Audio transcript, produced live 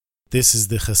This is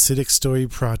the Hasidic Story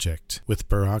Project with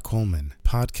Barak Holman,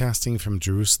 podcasting from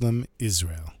Jerusalem,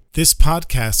 Israel. This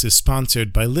podcast is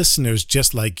sponsored by listeners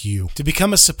just like you. To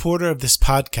become a supporter of this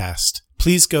podcast,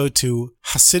 please go to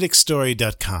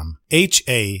HasidicStory.com,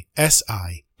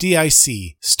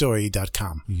 HASIDIC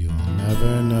story.com. You'll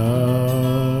never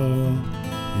know,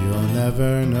 you'll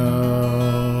never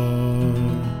know,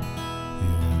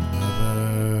 you'll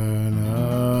never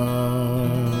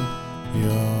know,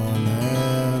 you'll never know.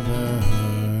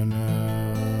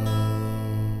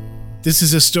 This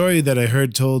is a story that I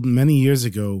heard told many years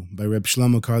ago by Rebbe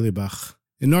Shlomo Carlebach.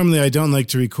 And normally I don't like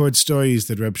to record stories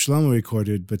that Rebbe Shlomo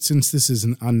recorded, but since this is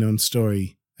an unknown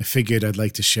story, I figured I'd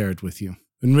like to share it with you.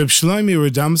 When Rebbe Shlomo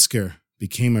Radomsker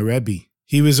became a Rebbe,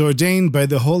 he was ordained by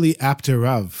the holy Apter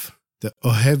Rav, the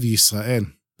Ohev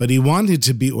Yisrael, but he wanted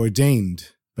to be ordained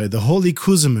by the holy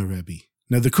Kuzemer Rebbe.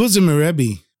 Now the Kuzemer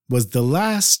Rebbe was the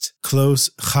last close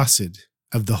chassid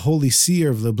of the holy seer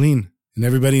of Lublin, and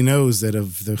everybody knows that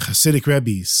of the Hasidic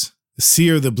Rebbes, the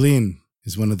seer of Lublin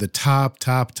is one of the top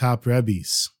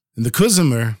Rebbes. And the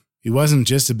Kuzemer, he wasn't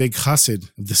just a big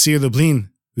chassid of the seer of Lublin,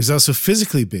 he was also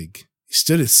physically big. He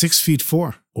stood at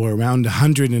 6'4", or around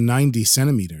 190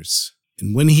 centimeters.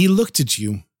 And when he looked at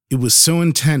you, it was so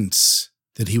intense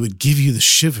that he would give you the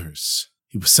shivers.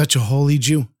 He was such a holy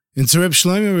Jew. And so Reb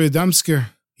Shlomo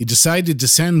Radomsker, he decided to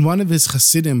send one of his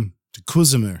chassidim to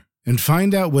Kuzemer and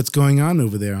find out what's going on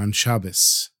over there on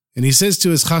Shabbos. And he says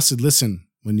to his chassid, listen,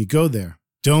 when you go there,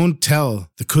 don't tell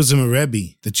the Kuzemer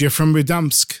Rebbe that you're from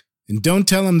Radomsk, and don't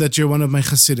tell him that you're one of my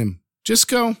chassidim. Just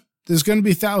go. There's going to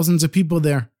be thousands of people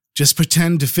there. Just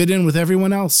pretend to fit in with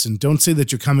everyone else, and don't say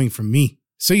that you're coming from me.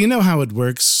 So you know how it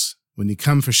works. When you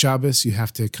come for Shabbos, you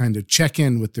have to kind of check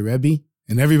in with the Rebbe,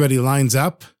 and everybody lines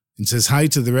up and says hi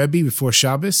to the Rebbe before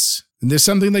Shabbos. And there's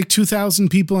something like 2,000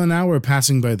 people an hour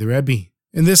passing by the Rebbe.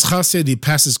 And this chassid, he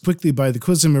passes quickly by the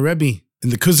Kuzemer Rebbe,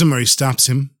 and the Kuzemer, he stops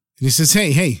him, and he says,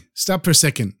 hey, stop for a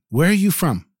second. Where are you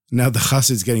from? Now the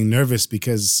chassid's getting nervous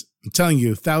because I'm telling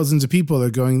you, thousands of people are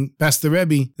going past the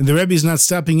Rebbe, and the Rebbe's not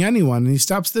stopping anyone, and he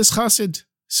stops this chassid.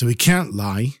 So he can't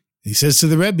lie. He says to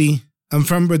the Rebbe, I'm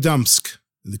from Radomsk.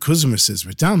 And the Kuzemer says,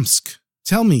 Radomsk?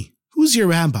 Tell me, who's your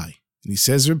rabbi? And he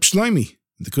says, Reb Shlomi.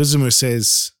 And the Kuzemer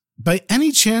says, by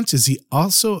any chance, is he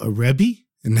also a Rebbe?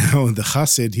 And now the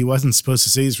chassid, he wasn't supposed to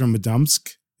say he's from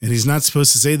Radomsk, and he's not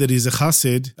supposed to say that he's a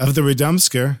chassid of the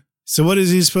Radomsker. So what is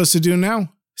he supposed to do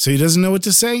now? So he doesn't know what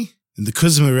to say. And the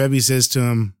Kuzemer Rebbe says to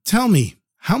him, tell me,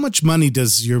 how much money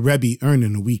does your Rebbe earn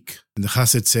in a week? And the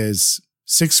chassid says,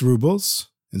 6 rubles.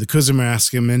 And the Kuzemer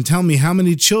asks him, and tell me, how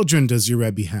many children does your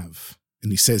Rebbe have?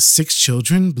 And he says, 6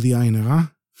 children, bli ayin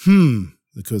hara?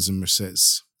 The Kuzemer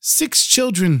says, 6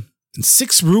 children and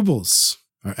 6 rubles.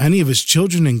 Are any of his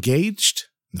children engaged?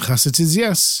 And the chassid says,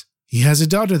 yes. He has a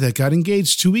daughter that got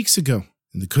engaged 2 weeks ago.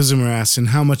 And the Kuzemer asks, and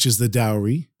how much is the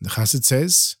dowry? And the chassid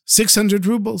says, 600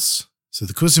 rubles. So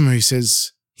the Kuzemer, he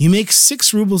says, he makes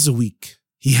 6 rubles a week.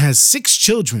 He has 6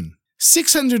 children,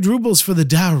 600 rubles for the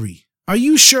dowry. Are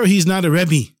you sure he's not a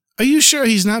Rebbe? Are you sure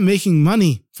he's not making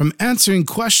money from answering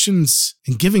questions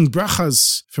and giving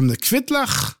brachas from the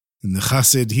kvitlach? And the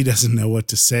chassid, he doesn't know what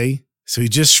to say. So he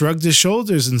just shrugged his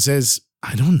shoulders and says,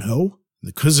 I don't know.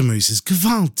 And the Kuzemer, he says,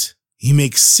 Gewalt. He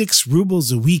makes 6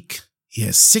 rubles a week. He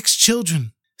has 6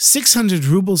 children, 600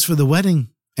 rubles for the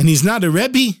wedding. And he's not a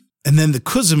Rebbe? And then the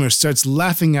Kuzemer starts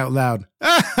laughing out loud.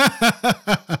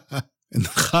 And the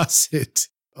chassid,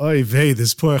 oy vey,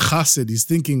 this poor chassid, he's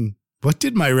thinking, what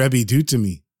did my Rebbe do to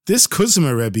me? This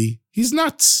Kuzemer Rebbe, he's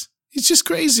nuts. He's just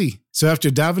crazy. So after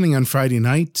davening on Friday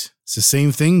night, it's the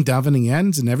same thing. Davening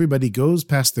ends and everybody goes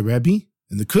past the Rebbe.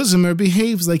 And the Kuzemer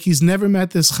behaves like he's never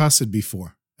met this chassid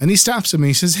before. And he stops him and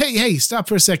he says, hey, stop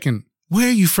for a second. Where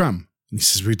are you from? And he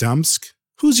says, Radomsk.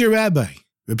 Who's your rabbi?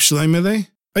 Reb Shlomo?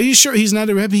 Are you sure he's not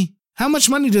a Rebbe? How much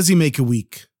money does he make a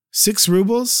week? 6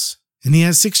 rubles? And he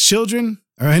has 6 children?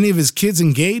 Are any of his kids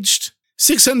engaged?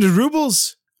 600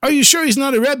 rubles? Are you sure he's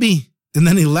not a Rebbe? And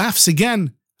then he laughs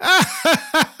again.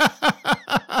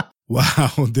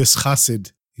 Wow, this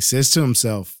chassid, he says to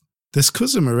himself, this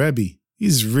Kuzemer Rebbe,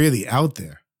 he's really out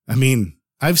there. I mean,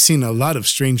 I've seen a lot of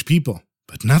strange people,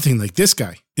 but nothing like this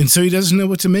guy. And so he doesn't know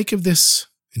what to make of this.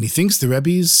 And he thinks the Rebbe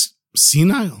is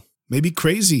senile, maybe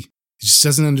crazy. He just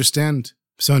doesn't understand.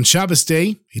 So on Shabbos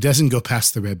day, he doesn't go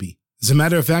past the Rebbe. As a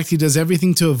matter of fact, he does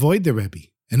everything to avoid the Rebbe.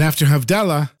 And after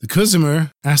Havdalah, the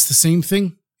Kuzemer asks the same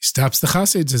thing. He stops the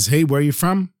chassid, says, hey, where are you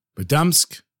from?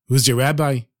 Radomsk. Who's your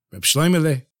rabbi? Reb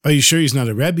Shlomo. Are you sure he's not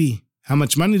a Rebbe? How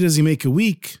much money does he make a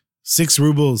week? 6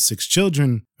 rubles, 6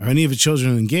 children. Are any of his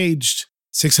children engaged?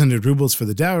 600 rubles for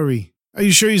the dowry. Are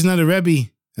you sure he's not a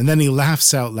Rebbe? And then he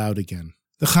laughs out loud again.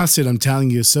 The chassid, I'm telling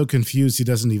you, is so confused he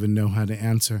doesn't even know how to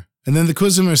answer. And then the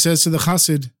kuzumer says to the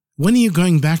chassid, when are you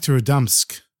going back to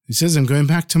Radomsk? He says, I'm going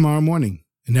back tomorrow morning.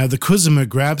 And now the kuzumer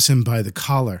grabs him by the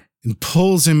collar and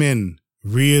pulls him in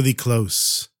really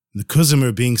close. And the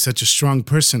kuzumer, being such a strong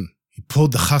person, he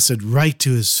pulled the chassid right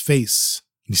to his face.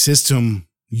 And he says to him,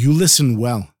 you listen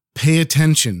well. Pay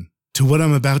attention to what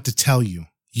I'm about to tell you.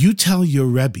 You tell your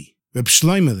Rebbe, Reb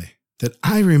Shloimeh, that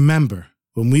I remember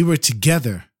when we were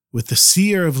together with the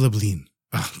seer of Lublin.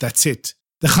 Oh, that's it.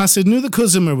 The chassid knew the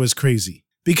kuzumer was crazy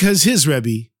because his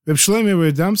Rebbe, Reb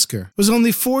Shloimeh Radomsker, was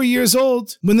only 4 years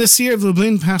old when the seer of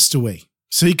Lublin passed away.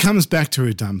 So he comes back to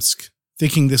Radomsk,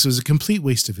 thinking this was a complete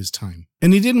waste of his time.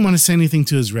 And he didn't want to say anything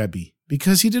to his Rebbe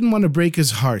because he didn't want to break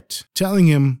his heart, telling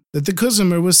him that the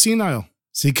kuzumer was senile.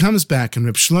 So he comes back and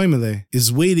Reb Shloimeh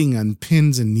is waiting on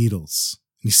pins and needles.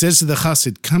 And he says to the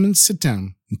chassid, come and sit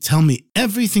down and tell me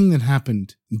everything that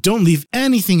happened. And don't leave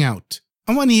anything out.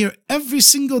 I want to hear every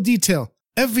single detail,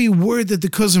 every word that the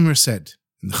kuzumer said.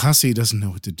 And the chassid doesn't know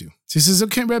what to do. So he says,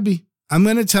 okay, Rebbe, I'm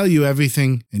going to tell you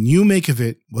everything and you make of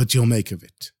it what you'll make of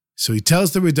it. So he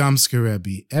tells the Radomsker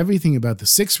Rebbe everything about the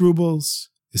 6 rubles.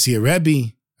 Is he a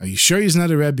Rebbe? Are you sure he's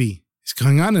not a Rebbe? He's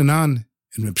going on. And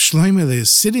Reb Shloimeh is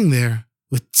sitting there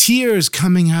with tears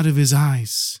coming out of his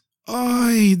eyes.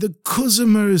 Oy, the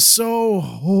kuzumer is so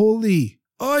holy.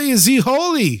 Oy, is he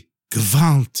holy?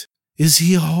 Gewalt, is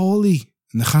he holy?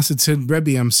 And the chassid said,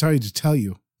 Rebbe, I'm sorry to tell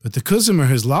you, but the kuzumer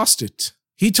has lost it.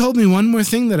 He told me one more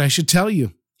thing that I should tell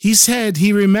you. He said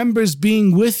he remembers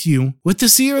being with you with the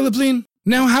seer Lublin.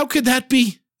 Now, how could that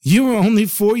be? You were only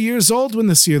 4 years old when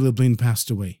the seer Lublin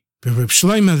passed away. But Reb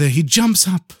Shloimeh, he jumps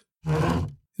up.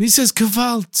 And he says,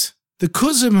 Gewalt, the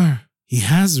kuzumer, he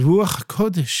has Ruach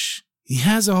HaKodesh. He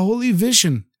has a holy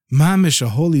vision. Mamish, a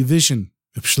holy vision.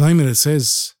 Reb Shloimeh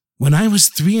says, when I was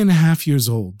 3.5 years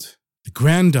old, the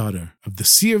granddaughter of the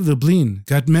seer of Lublin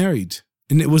got married.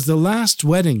 And it was the last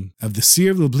wedding of the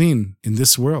seer of Lublin in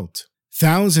this world.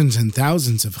 Thousands and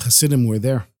thousands of Hasidim were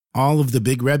there. All of the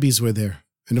big Rebbes were there.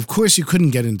 And of course you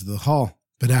couldn't get into the hall.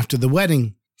 But after the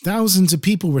wedding, thousands of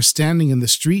people were standing in the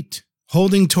street,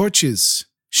 holding torches,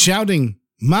 shouting,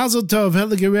 Mazel Tov,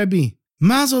 Heilige Rebbe,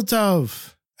 Mazel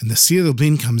Tov. And the seer of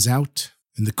Lublin comes out,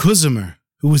 and the kuzumer,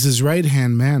 who was his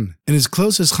right-hand man, and his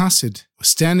closest chassid, was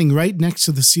standing right next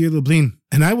to the seer of Lublin.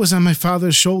 And I was on my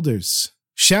father's shoulders,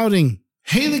 shouting,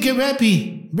 Heilige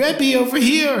Rebbe, Rebbe over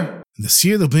here. And the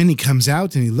seer of Lublin, he comes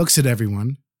out and he looks at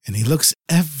everyone, and he looks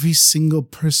every single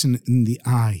person in the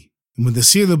eye. And when the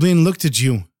seer of Lublin looked at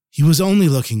you, he was only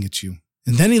looking at you.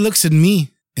 And then he looks at me,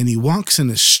 and he walks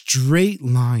in a straight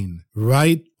line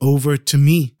right over to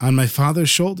me on my father's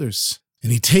shoulders.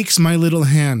 And he takes my little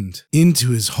hand into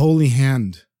his holy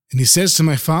hand. And he says to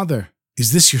my father,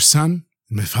 is this your son?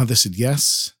 And my father said,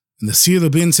 yes. And the seer of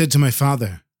Lublin said to my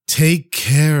father, take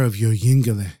care of your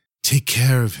Yingele. Take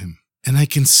care of him. And I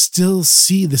can still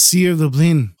see the seer of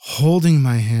Lublin holding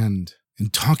my hand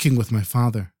and talking with my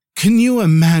father. Can you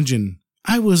imagine?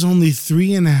 I was only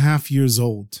 3.5 years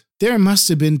old. There must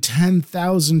have been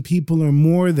 10,000 people or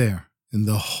more there. And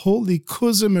the holy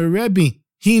kuzumer Rebbe,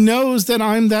 he knows that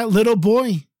I'm that little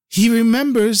boy. He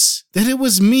remembers that it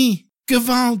was me.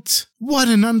 Gewalt, what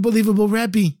an unbelievable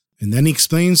Rebbe. And then he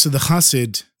explains to the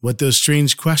chassid what those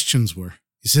strange questions were.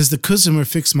 He says, the kuzumer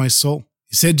fixed my soul.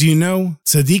 He said, do you know,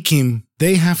 tzaddikim,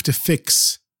 they have to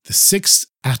fix the 6th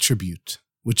attribute,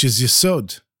 which is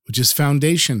yesod, which is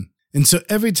foundation. And so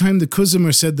every time the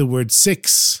kuzumer said the word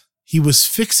 6, he was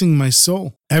fixing my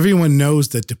soul. Everyone knows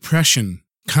that depression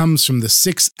comes from the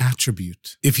 6th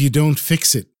attribute if you don't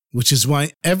fix it, which is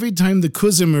why every time the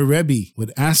kuzumer Rebbe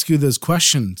would ask you those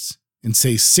questions and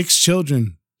say 6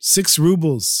 children, 6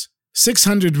 rubles,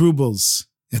 600 rubles,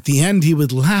 at the end he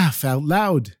would laugh out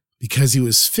loud because he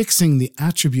was fixing the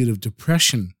attribute of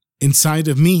depression inside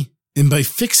of me. And by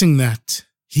fixing that,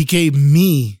 he gave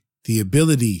me the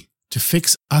ability to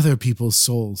fix other people's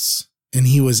souls. And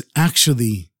he was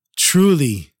actually,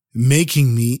 truly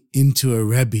making me into a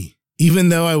Rebbe. Even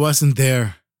though I wasn't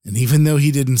there, and even though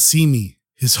he didn't see me,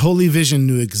 his holy vision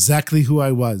knew exactly who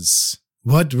I was.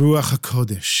 What Ruach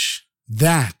HaKodesh.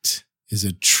 That is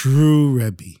a true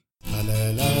Rebbe.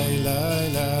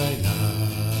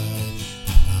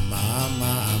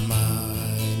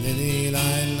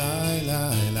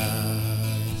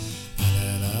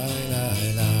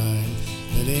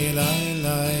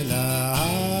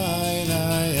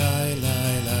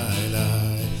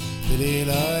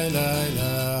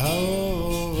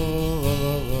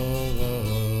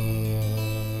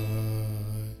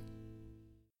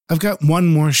 I've got one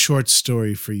more short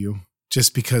story for you,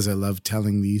 just because I love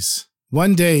telling these.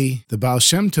 One day, the Baal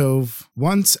Shem Tov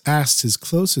once asked his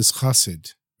closest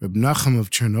chassid, Reb Nachum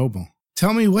of Chernobyl.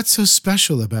 Tell me what's so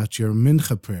special about your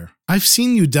mincha prayer. I've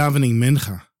seen you davening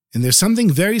mincha, and there's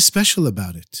something very special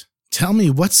about it. Tell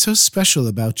me what's so special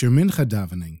about your mincha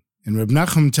davening. And Reb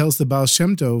Nachum tells the Baal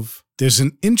Shem Tov, there's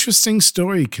an interesting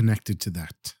story connected to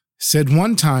that. Said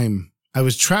one time, I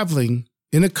was traveling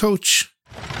in a coach,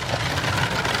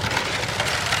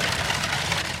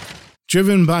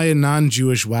 driven by a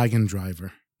non-Jewish wagon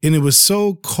driver. And it was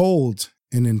so cold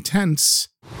and intense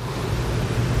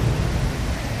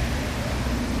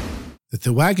that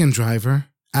the wagon driver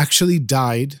actually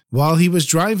died while he was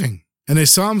driving. And I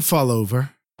saw him fall over,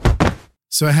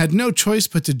 so I had no choice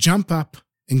but to jump up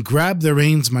and grab the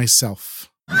reins myself.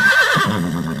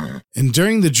 And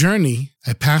during the journey,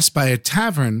 I passed by a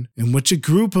tavern in which a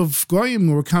group of goyim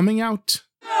were coming out.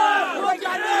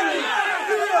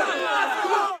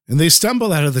 And they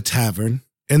stumble out of the tavern,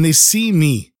 and they see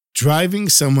me driving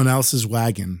someone else's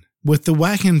wagon, with the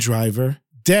wagon driver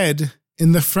dead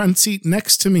in the front seat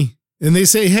next to me. And they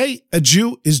say, hey, a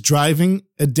Jew is driving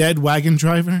a dead wagon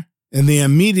driver? And they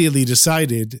immediately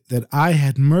decided that I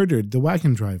had murdered the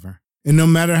wagon driver. And no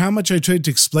matter how much I tried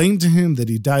to explain to him that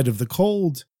he died of the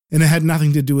cold, and it had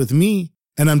nothing to do with me,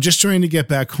 and I'm just trying to get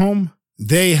back home,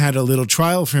 they had a little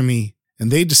trial for me, and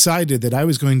they decided that I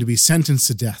was going to be sentenced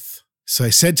to death. So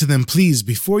I said to them, please,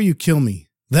 before you kill me,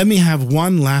 let me have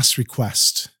one last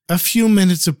request, a few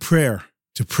minutes of prayer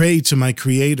to pray to my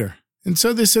Creator. And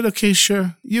so they said, okay,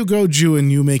 sure, you go, Jew,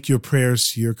 and you make your prayers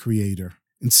to your Creator.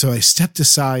 And so I stepped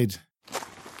aside,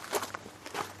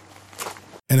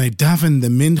 and I davened the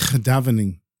mincha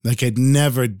davening like I'd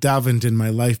never davened in my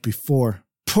life before,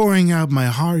 pouring out my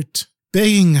heart,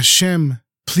 begging Hashem,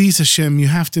 please Hashem, you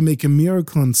have to make a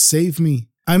miracle and save me.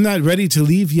 I'm not ready to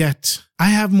leave yet. I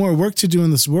have more work to do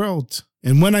in this world.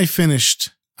 And when I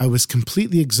finished, I was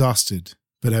completely exhausted,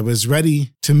 but I was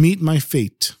ready to meet my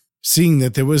fate, seeing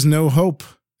that there was no hope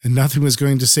and nothing was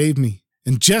going to save me.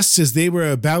 And just as they were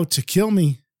about to kill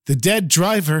me, the dead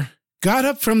driver got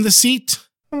up from the seat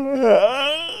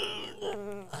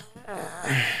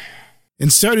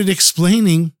and started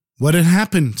explaining what had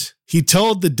happened. He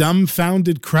told the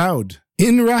dumbfounded crowd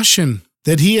in Russian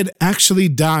that he had actually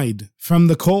died from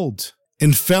the cold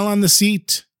and fell on the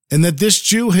seat, and that this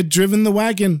Jew had driven the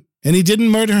wagon, and he didn't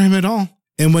murder him at all.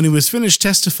 And when he was finished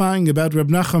testifying about Reb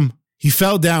Nachum, he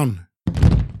fell down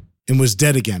and was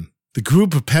dead again. The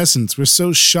group of peasants were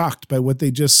so shocked by what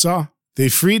they just saw, they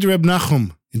freed Reb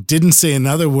Nachum and didn't say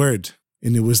another word.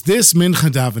 And it was this mincha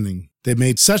davening that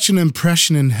made such an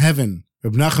impression in heaven,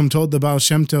 Reb Nachum told the Baal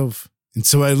Shem Tov. And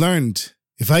so I learned,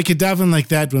 if I could daven like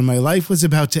that when my life was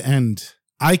about to end,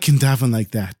 I can daven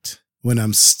like that when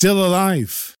I'm still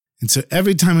alive. And so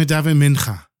every time I daven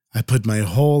mincha, I put my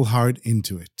whole heart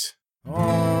into it.